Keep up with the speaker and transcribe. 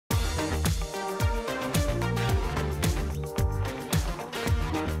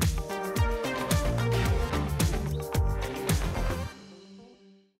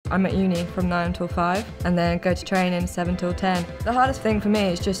I'm at uni from 9 till 5 and then go to training 7 till 10. The hardest thing for me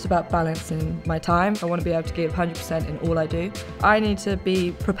is just about balancing my time. I want to be able to give 100% in all I do. I need to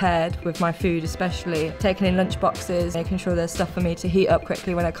be prepared with my food, especially taking in lunch boxes, making sure there's stuff for me to heat up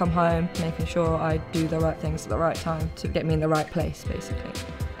quickly when I come home, making sure I do the right things at the right time to get me in the right place, basically.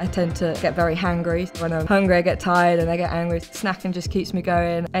 I tend to get very hangry. When I'm hungry, I get tired and I get angry. Snacking just keeps me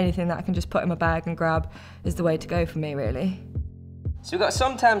going. Anything that I can just put in my bag and grab is the way to go for me, really. So we've got a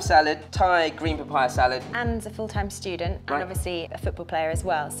som-tam salad, Thai green papaya salad. Anne's a full-time student Right. and obviously a football player as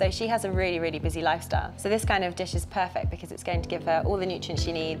well. So she has a really, really busy lifestyle. So this kind of dish is perfect because it's going to give her all the nutrients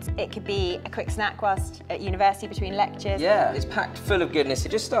she needs. It could be a quick snack whilst at university between lectures. Yeah, it's packed full of goodness. So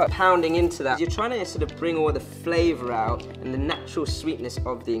just start pounding into that. You're trying to sort of bring all the flavour out and the natural sweetness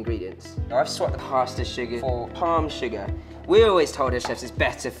of the ingredients. Now, I've swapped the pasta sugar for palm sugar. We always told our chefs it's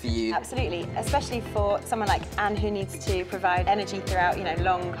better for you. Absolutely, especially for someone like Anne who needs to provide energy throughout,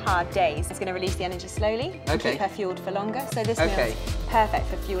 long, hard days. It's going to release the energy slowly and keep her fueled for longer. So this meal's perfect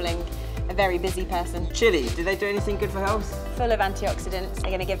for fueling a very busy person. Chili, do they do anything good for health? Full of antioxidants. They're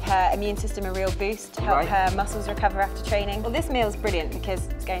going to give her immune system a real boost to help her muscles recover after training. Well, this meal's brilliant because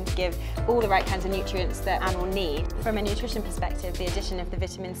it's going to give all the right kinds of nutrients that Anne will need. From a nutrition perspective, the addition of the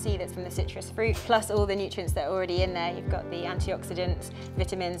vitamin C that's from the citrus fruit, plus all the nutrients that are already in there. You've got the antioxidants,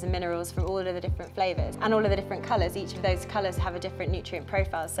 vitamins and minerals from all of the different flavours and all of the different colours. Each of those colours have a different nutrient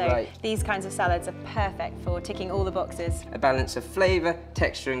profile. So these kinds of salads are perfect for ticking all the boxes. A balance of flavour,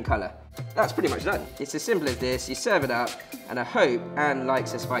 texture and colour. That's pretty much done. It's as simple as this. You serve it up, and I hope Anne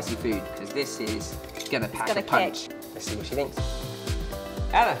likes her spicy food because this is gonna pack a punch. Let's see what she thinks.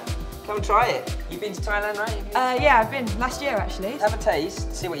 Anna, come try it. You've been to Thailand, right? Yeah, I've been last year actually. Have a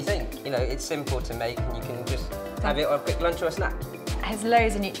taste, see what you think. It's simple to make, and you can just have it on a quick lunch or a snack. It has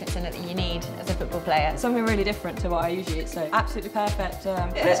loads of nutrients in it that you need as a football player. Something really different to what I usually eat, so absolutely perfect.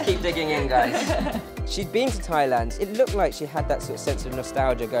 Let's keep digging in, guys. She'd been to Thailand. It looked like she had that sort of sense of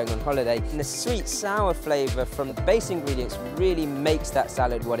nostalgia going on holiday. And the sweet, sour flavour from the base ingredients really makes that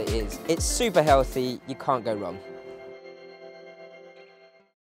salad what it is. It's super healthy, you can't go wrong.